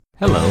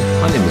Hello,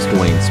 my name is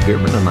Dwayne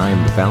Spearman, and I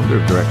am the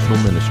founder of Directional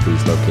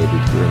Ministries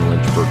located here in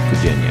Lynchburg,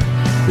 Virginia.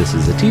 This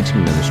is a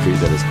teaching ministry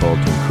that is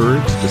called to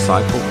encourage,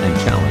 disciple, and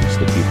challenge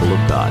the people of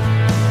God.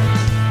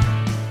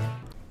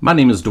 My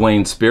name is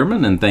Dwayne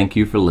Spearman, and thank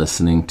you for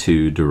listening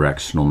to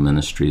Directional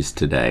Ministries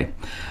today.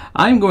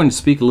 I'm going to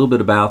speak a little bit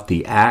about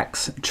the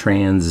Acts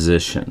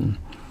transition.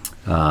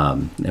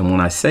 And when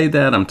I say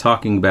that, I'm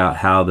talking about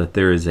how that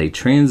there is a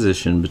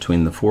transition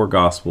between the four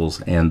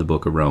Gospels and the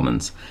book of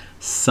Romans.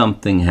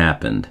 Something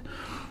happened.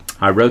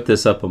 I wrote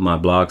this up on my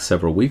blog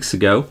several weeks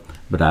ago,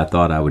 but I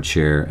thought I would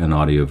share an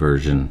audio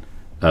version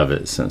of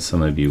it since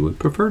some of you would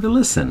prefer to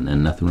listen,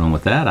 and nothing wrong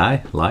with that.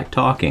 I like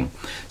talking.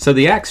 So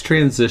the Acts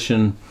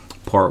transition,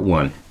 part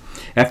one.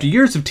 After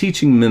years of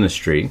teaching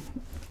ministry,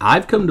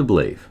 I've come to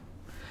believe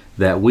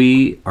that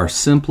we are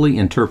simply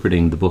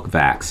interpreting the book of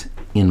Acts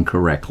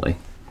incorrectly.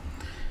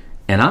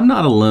 And I'm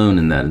not alone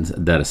in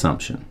that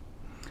assumption.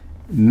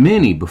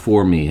 Many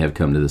before me have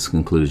come to this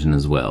conclusion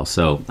as well.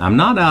 So I'm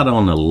not out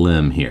on a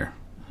limb here.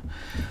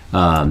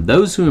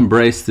 Those who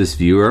embrace this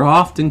view are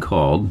often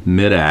called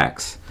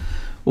mid-Acts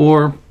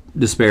or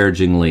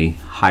disparagingly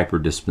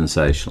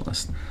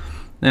hyper-dispensationalist.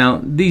 Now,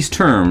 these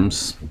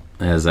terms,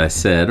 as I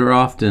said, are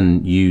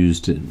often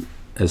used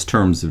as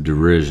terms of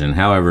derision.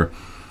 However,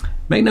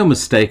 make no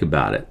mistake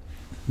about it,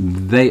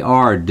 they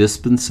are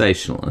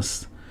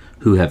dispensationalists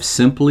who have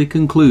simply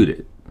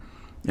concluded,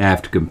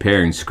 after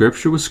comparing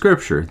Scripture with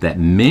Scripture, that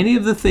many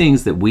of the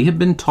things that we have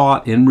been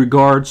taught in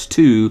regards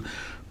to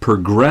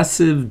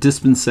progressive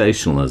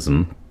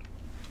dispensationalism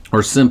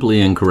are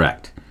simply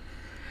incorrect,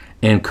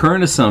 and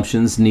current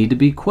assumptions need to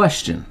be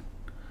questioned.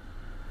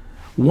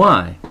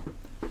 Why?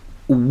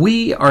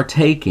 We are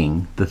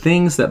taking the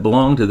things that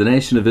belong to the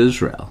nation of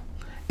Israel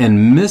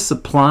and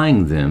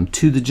misapplying them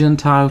to the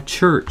Gentile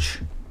church.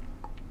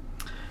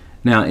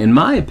 Now, in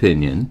my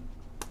opinion,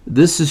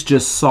 this is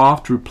just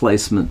soft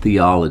replacement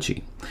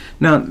theology.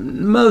 Now,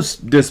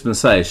 most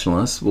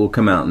dispensationalists will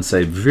come out and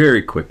say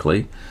very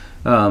quickly,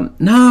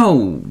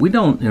 no, we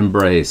don't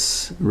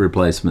embrace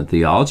replacement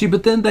theology,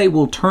 but then they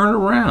will turn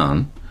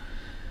around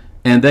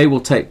and they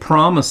will take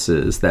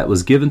promises that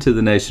was given to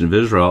the nation of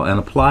Israel and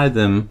apply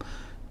them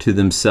to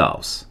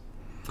themselves.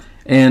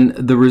 And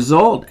the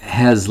result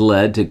has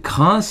led to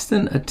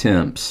constant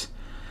attempts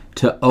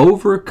to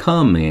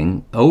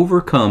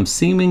overcome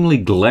seemingly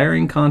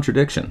glaring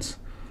contradictions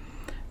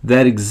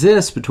that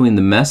exists between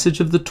the message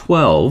of the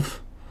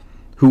 12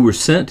 who were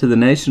sent to the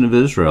nation of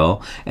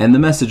Israel and the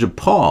message of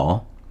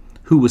Paul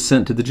who was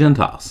sent to the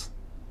Gentiles.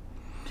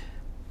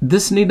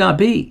 This need not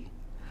be.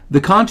 The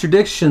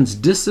contradictions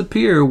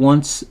disappear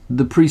once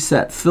the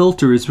preset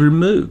filter is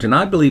removed. And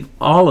I believe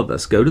all of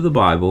us go to the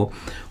Bible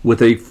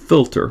with a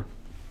filter.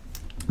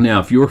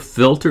 Now, if your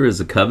filter is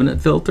a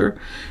covenant filter,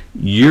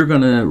 you're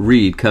going to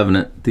read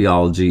covenant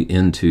theology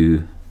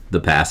into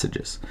the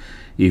passages.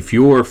 If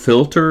your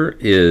filter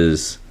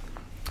is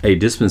a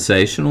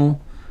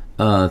dispensational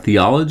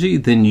theology,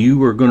 then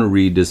you are going to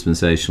read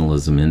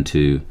dispensationalism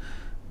into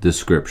the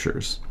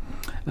Scriptures.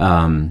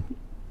 I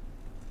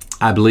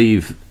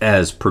believe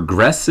as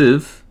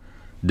progressive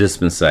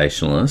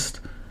dispensationalists,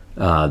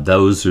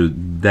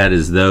 that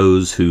is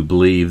those who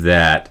believe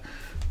that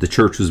the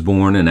church was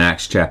born in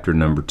Acts chapter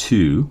number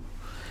 2,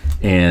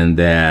 and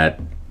that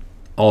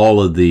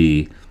all of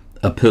the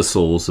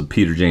epistles of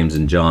Peter, James,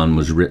 and John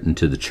was written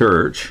to the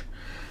church.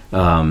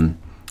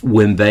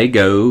 When they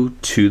go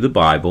to the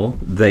Bible,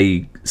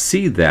 they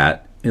see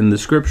that in the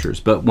Scriptures.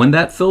 But when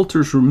that filter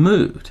is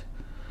removed,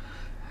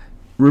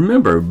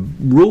 remember,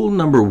 rule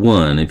number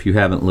 1, if you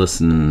haven't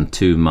listened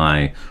to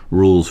my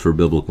rules for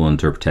biblical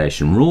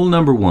interpretation, rule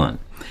number 1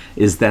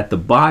 is that the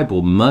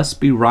Bible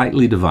must be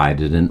rightly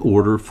divided in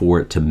order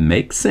for it to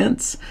make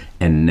sense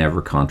and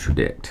never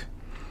contradict.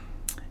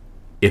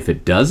 If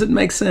it doesn't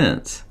make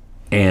sense,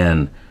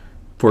 and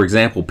for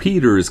example,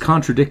 Peter is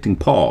contradicting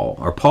Paul,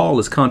 or Paul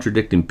is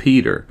contradicting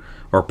Peter,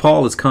 or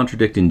Paul is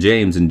contradicting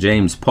James and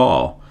James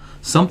Paul,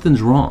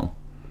 something's wrong.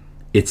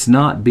 It's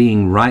not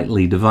being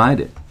rightly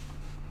divided.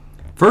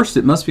 First,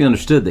 it must be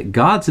understood that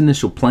God's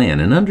initial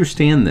plan, and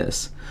understand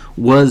this,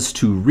 was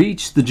to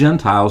reach the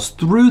Gentiles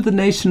through the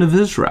nation of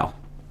Israel,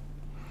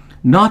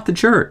 not the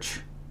church.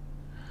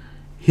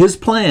 His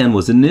plan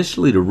was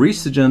initially to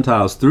reach the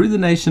Gentiles through the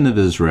nation of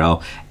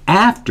Israel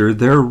after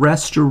their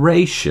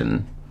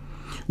restoration,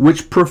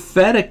 which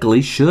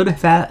prophetically should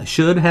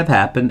have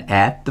happened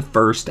at the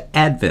first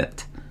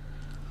advent.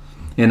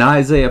 In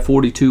Isaiah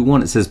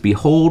 42:1, it says,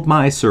 "Behold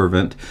my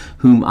servant,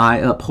 whom I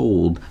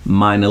uphold,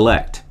 mine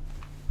elect,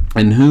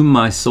 in whom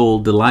my soul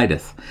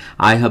delighteth.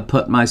 I have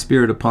put my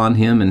spirit upon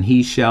him, and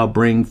he shall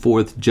bring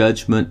forth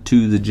judgment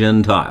to the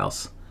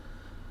Gentiles."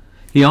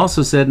 He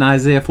also said in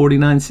Isaiah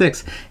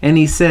 49:6, and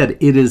he said,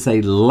 "It is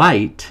a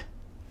light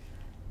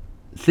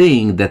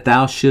thing that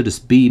thou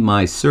shouldest be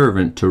my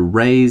servant to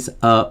raise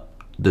up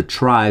the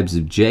tribes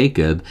of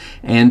Jacob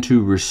and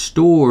to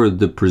restore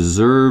the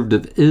preserved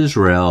of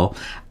Israel.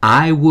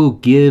 I will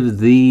give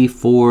thee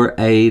for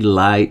a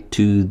light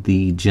to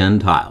the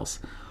Gentiles."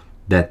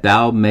 that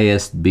thou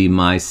mayest be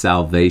my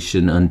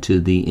salvation unto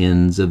the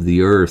ends of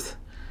the earth.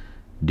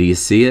 Do you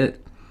see it?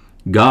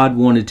 God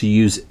wanted to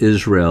use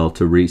Israel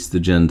to reach the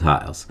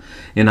Gentiles.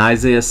 In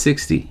Isaiah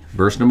 60,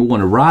 verse number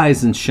 1,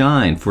 Arise and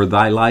shine, for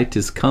thy light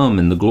is come,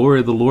 and the glory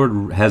of the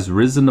Lord has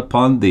risen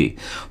upon thee.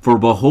 For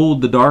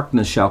behold, the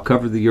darkness shall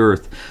cover the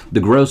earth,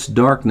 the gross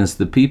darkness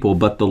the people,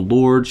 but the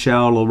Lord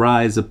shall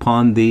arise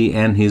upon thee,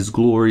 and his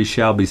glory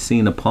shall be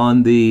seen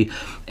upon thee.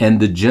 And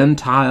the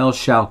Gentiles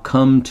shall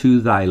come to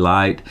thy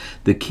light,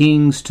 the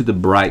kings to the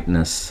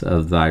brightness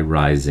of thy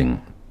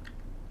rising.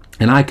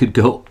 And I could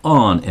go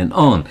on and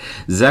on.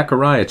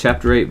 Zechariah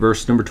chapter 8,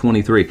 verse number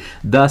 23.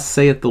 Thus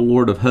saith the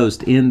Lord of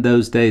hosts, in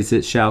those days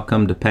it shall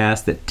come to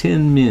pass that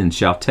 10 men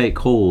shall take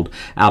hold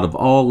out of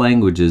all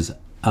languages,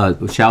 of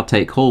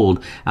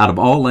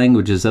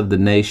the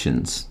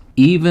nations,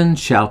 even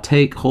shall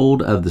take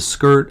hold of the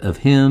skirt of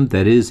him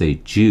that is a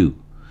Jew,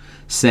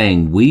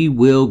 saying, We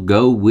will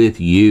go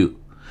with you,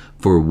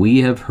 for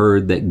we have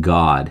heard that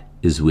God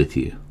is with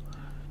you.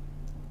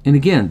 And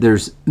again,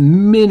 there's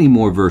many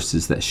more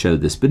verses that show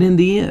this, but in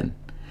the end,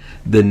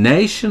 the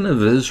nation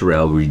of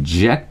Israel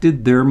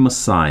rejected their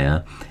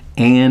Messiah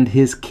and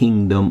his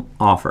kingdom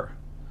offer.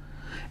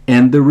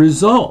 And the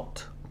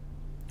result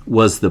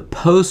was the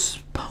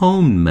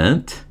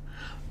postponement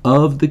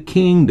of the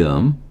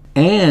kingdom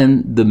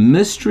and the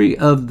mystery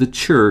of the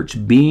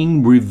church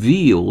being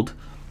revealed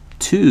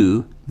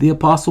to the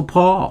Apostle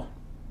Paul.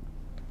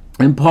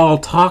 And Paul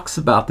talks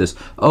about this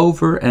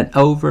over and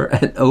over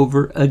and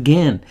over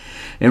again.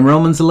 In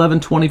Romans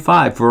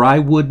 11:25, For I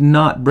would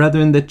not,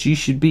 brethren, that ye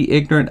should be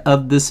ignorant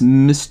of this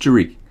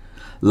mystery,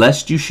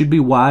 lest you should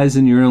be wise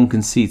in your own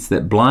conceits,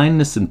 that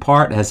blindness in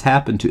part has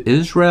happened to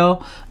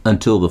Israel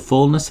until the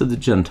fullness of the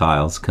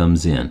Gentiles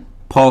comes in.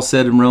 Paul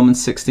said in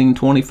Romans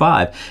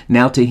 16:25,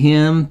 Now to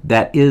him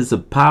that is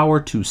of power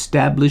to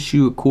establish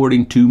you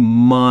according to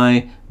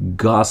my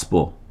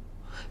gospel,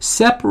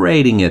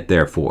 separating it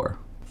therefore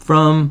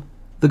from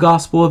the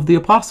gospel of the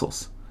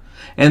apostles,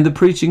 and the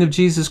preaching of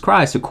Jesus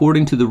Christ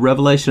according to the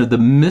revelation of the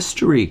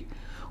mystery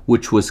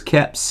which was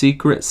kept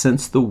secret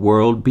since the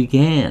world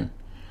began.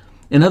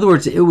 In other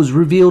words, it was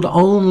revealed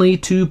only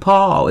to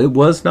Paul. It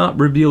was not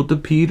revealed to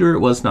Peter.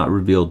 It was not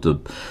revealed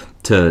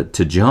to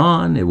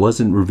John. It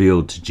wasn't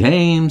revealed to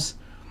James.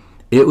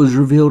 It was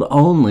revealed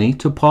only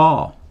to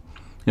Paul.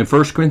 In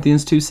 1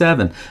 Corinthians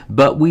 2:7,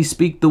 But we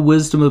speak the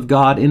wisdom of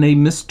God in a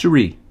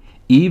mystery,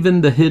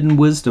 even the hidden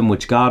wisdom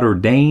which God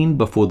ordained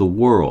before the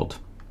world,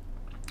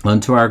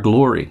 unto our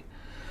glory.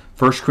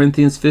 1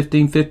 Corinthians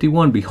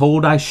 15:51,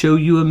 Behold, I show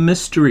you a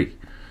mystery.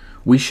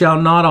 We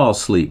shall not all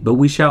sleep, but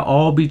we shall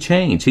all be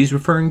changed. He's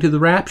referring to the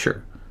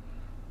rapture.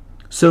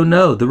 So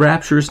no, the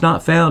rapture is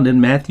not found in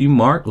Matthew,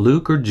 Mark,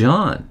 Luke, or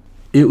John.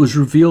 It was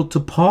revealed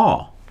to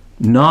Paul,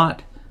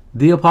 not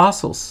the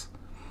apostles,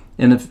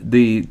 and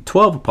the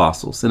 12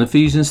 apostles in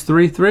Ephesians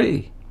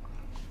 3:3.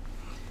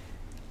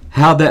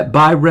 How that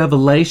by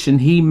revelation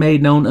he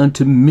made known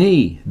unto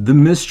me the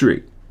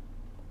mystery.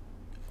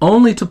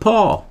 Only to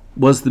Paul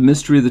was the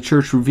mystery of the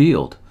church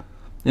revealed.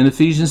 In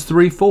Ephesians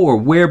 3:4,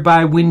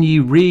 Whereby when ye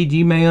read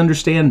ye may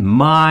understand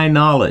my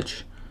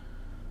knowledge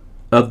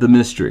of the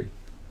mystery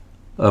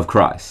of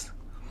Christ.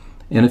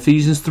 In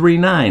Ephesians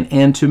 3:9,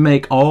 And to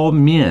make all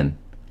men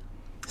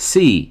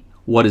see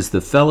what is the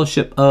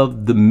fellowship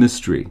of the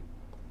mystery,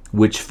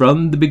 which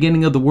from the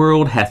beginning of the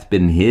world hath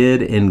been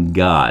hid in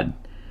God.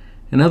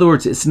 In other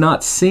words, it's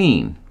not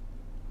seen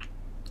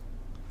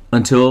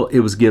until it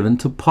was given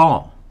to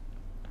Paul.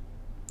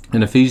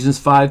 In Ephesians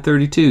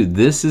 5:32,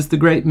 This is the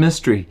great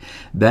mystery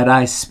that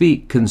I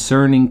speak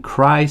concerning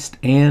Christ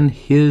and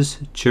his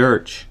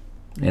church.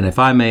 And if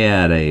I may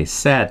add a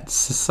sad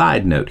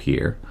side note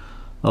here,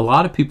 a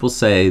lot of people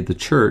say the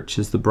church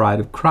is the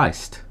bride of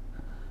Christ.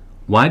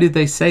 Why did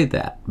they say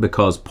that?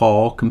 Because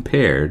Paul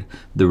compared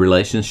the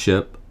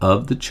relationship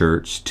of the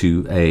church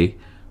to a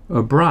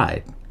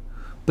bride.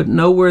 But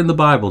nowhere in the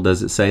Bible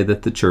does it say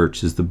that the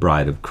church is the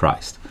bride of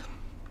Christ.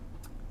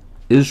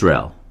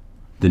 Israel,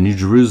 the New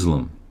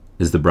Jerusalem,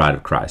 is the bride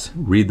of Christ.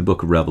 Read the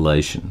book of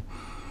Revelation.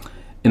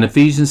 In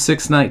Ephesians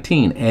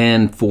 6:19,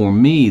 And for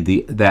me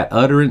that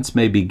utterance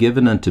may be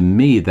given unto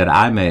me, that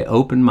I may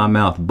open my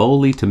mouth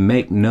boldly to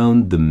make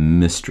known the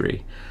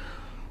mystery.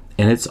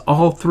 And it's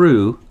all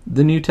through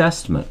the New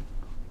Testament.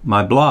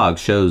 My blog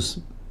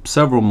shows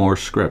several more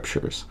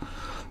scriptures.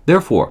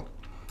 Therefore,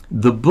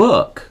 the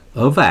book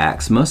of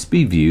Acts must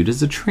be viewed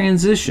as a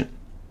transition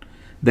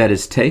that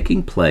is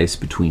taking place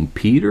between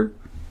Peter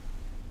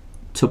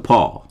to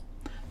Paul,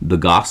 the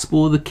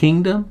gospel of the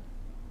kingdom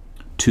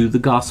to the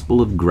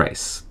gospel of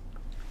grace,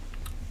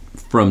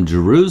 from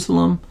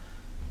Jerusalem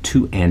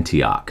to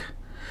Antioch.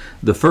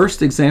 The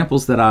first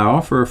examples that I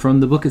offer are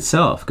from the book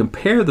itself.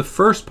 Compare the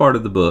first part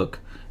of the book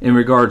in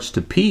regards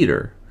to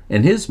Peter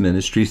and his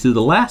ministry to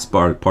the last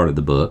part of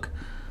the book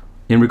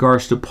in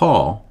regards to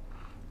Paul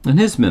and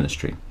his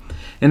ministry.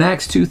 In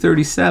Acts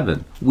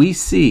 2:37, we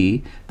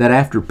see that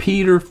after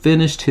Peter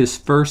finished his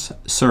first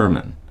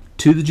sermon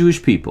to the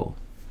Jewish people,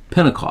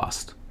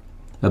 Pentecost,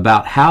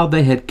 about how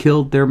they had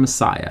killed their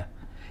Messiah,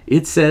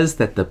 It says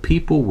that the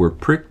people were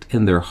pricked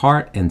in their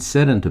heart and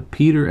said unto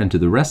Peter and to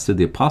the rest of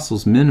the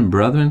apostles, Men and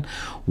brethren,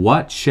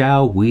 what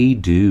shall we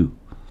do?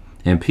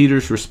 And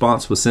Peter's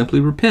response was simply,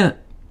 repent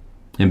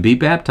and be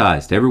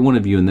baptized, every one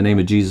of you, in the name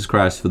of Jesus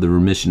Christ for the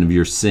remission of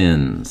your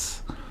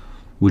sins.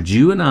 Would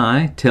you and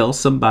I tell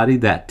somebody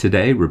that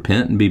today,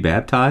 repent and be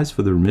baptized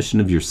for the remission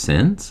of your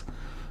sins?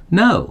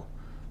 No.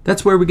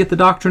 That's where we get the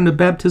doctrine of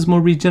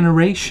baptismal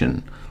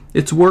regeneration.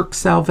 It's work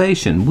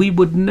salvation. We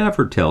would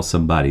never tell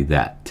somebody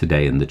that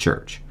today in the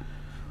church.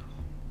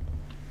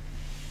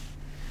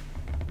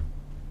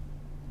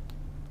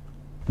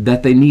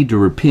 That they need to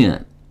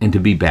repent and to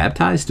be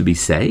baptized to be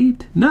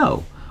saved?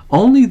 No.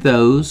 Only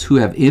those who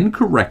have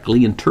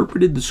incorrectly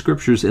interpreted the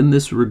scriptures in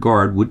this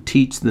regard would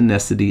teach the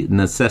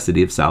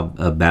necessity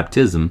of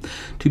baptism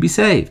to be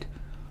saved.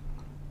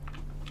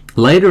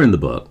 Later in the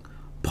book,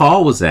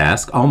 Paul was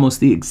asked almost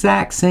the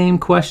exact same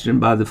question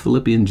by the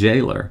Philippian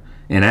jailer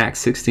in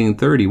Acts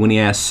 16:30 when he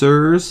asked,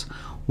 Sirs,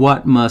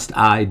 what must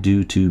I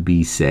do to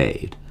be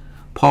saved?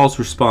 Paul's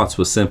response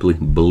was simply,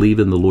 believe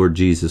in the Lord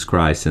Jesus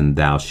Christ and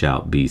thou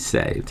shalt be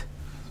saved.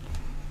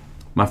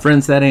 My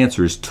friends, that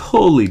answer is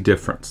totally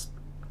different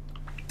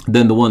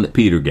than the one that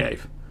Peter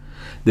gave.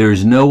 There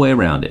is no way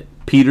around it.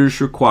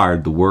 Peter's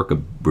required the work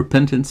of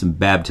repentance and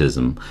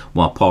baptism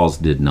while Paul's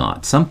did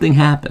not. Something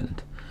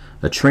happened.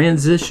 A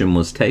transition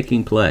was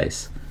taking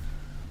place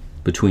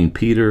between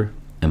Peter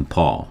and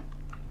Paul.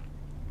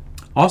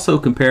 Also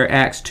compare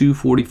Acts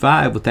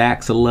 2:45 with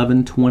Acts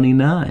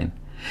 11:29.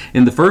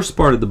 In the first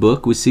part of the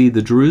book, we see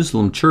the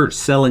Jerusalem church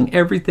selling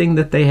everything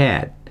that they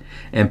had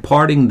and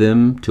parting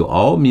them to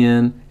all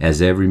men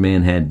as every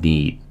man had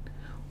need.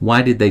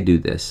 Why did they do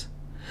this?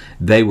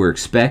 They were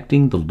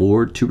expecting the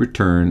Lord to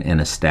return and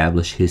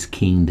establish his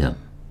kingdom.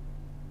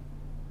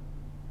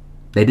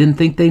 They didn't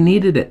think they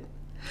needed it.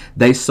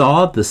 They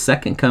saw the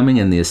second coming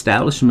and the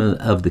establishment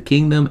of the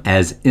kingdom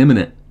as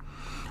imminent.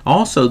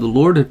 Also, the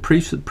Lord had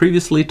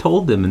previously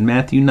told them in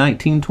Matthew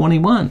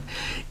 19:21,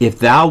 if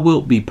thou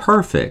wilt be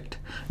perfect,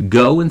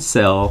 go and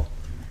sell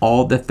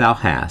all that thou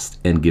hast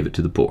and give it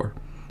to the poor,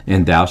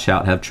 and thou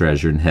shalt have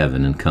treasure in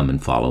heaven, and come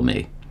and follow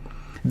me.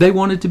 They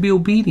wanted to be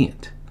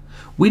obedient.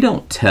 We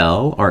don't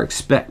tell or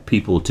expect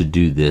people to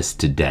do this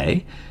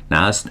today.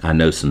 Now, I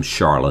know some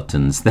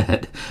charlatans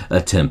that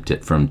attempt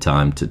it from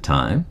time to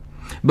time.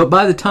 But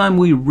by the time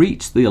we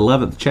reach the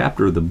 11th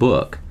chapter of the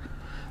book,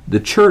 the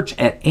church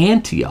at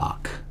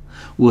Antioch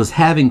was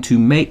having to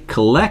make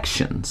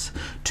collections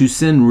to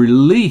send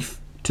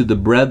relief to the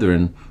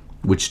brethren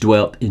which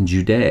dwelt in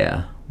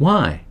Judea.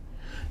 Why?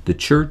 The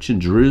church in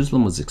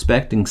Jerusalem was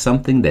expecting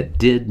something that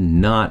did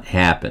not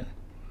happen.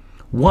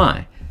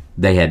 Why?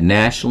 They had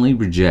nationally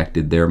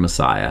rejected their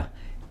Messiah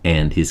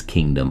and his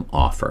kingdom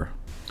offer.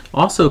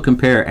 Also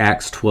compare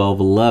Acts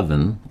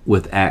 12:11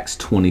 with Acts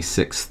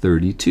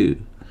 26:32.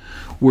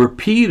 Where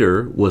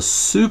Peter was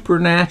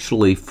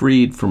supernaturally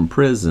freed from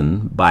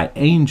prison by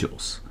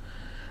angels,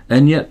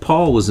 and yet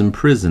Paul was in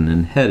prison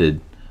and headed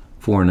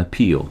for an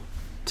appeal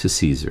to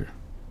Caesar.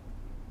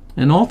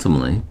 And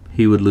ultimately,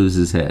 he would lose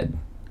his head.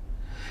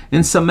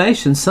 In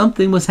summation,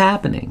 something was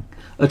happening.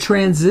 A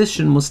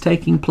transition was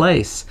taking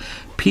place.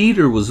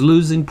 Peter was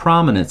losing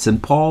prominence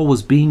and Paul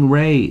was being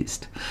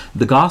raised.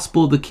 The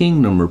gospel of the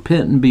kingdom,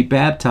 repent and be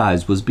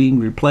baptized, was being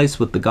replaced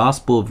with the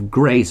gospel of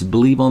grace,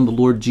 believe on the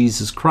Lord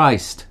Jesus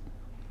Christ.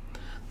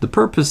 The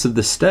purpose of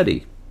the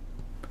study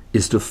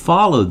is to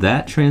follow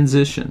that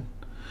transition.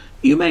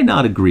 You may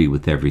not agree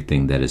with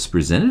everything that is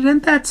presented,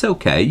 and that's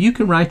okay. You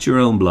can write your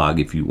own blog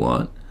if you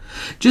want.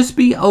 Just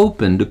be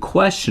open to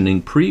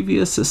questioning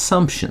previous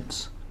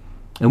assumptions,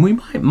 and we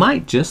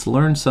might just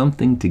learn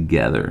something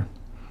together.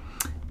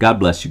 God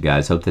bless you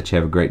guys. Hope that you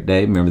have a great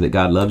day. Remember that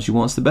God loves you,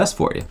 wants the best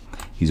for you.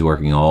 He's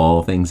working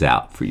all things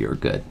out for your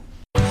good.